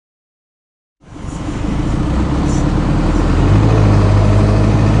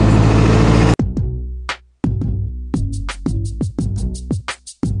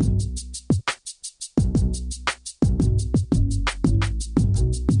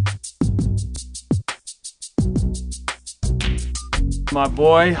My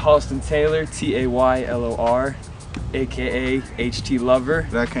boy, Halston Taylor, Taylor, aka HT Lover.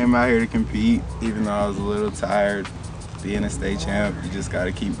 I came out here to compete, even though I was a little tired. Being a state champ, you just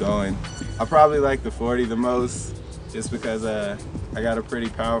gotta keep going. I probably like the 40 the most, just because I got a pretty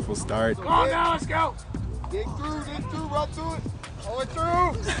powerful start. Come on now, let's go! Dig through, run through it! All the way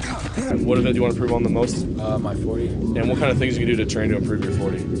through! What event do you want to improve on the most? My 40. And what kind of things you can do to train to improve your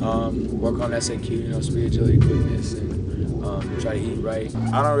 40? Work on S.A.T, speed, agility, quickness, and try to eat right.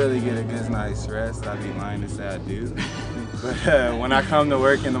 I don't really get a good night's rest. I'd be lying to say I do. But when I come to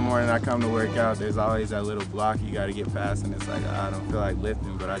work in the morning, I come to work out, there's always that little block you got to get past, and it's like, I don't feel like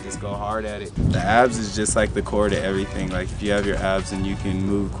lifting, but I just go hard at it. The abs is just like the core to everything. Like if you have your abs and you can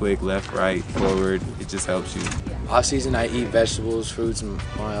move quick, left, right, forward, it just helps you. Off season, I eat vegetables, fruits, and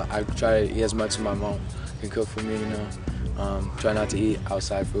I try to eat as much as my mom can cook for me, Try not to eat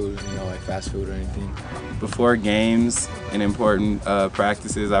outside food, like fast food or anything. Before games and important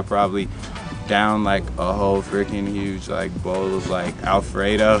practices, I probably down like a whole freaking huge bowl of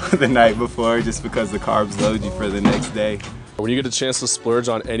Alfredo the night before, just because the carbs load you for the next day. When you get a chance to splurge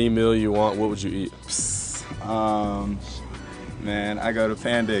on any meal you want, what would you eat? Man, I go to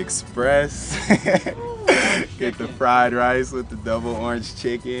Panda Express. Get the fried rice with the double orange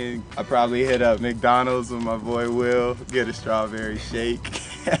chicken. I probably hit up McDonald's with my boy Will, get a strawberry shake.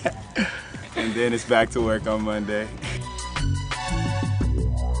 And then it's back to work on Monday.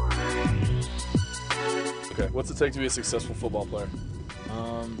 Okay, what's it take to be a successful football player?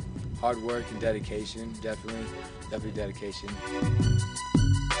 Hard work and dedication, definitely dedication.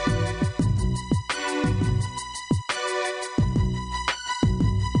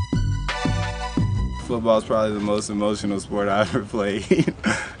 Football is probably the most emotional sport I've ever played.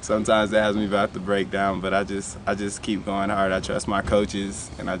 Sometimes it has me about to break down, but I just keep going hard. I trust my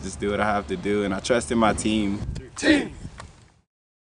coaches, and I just do what I have to do, and I trust in my team. Team!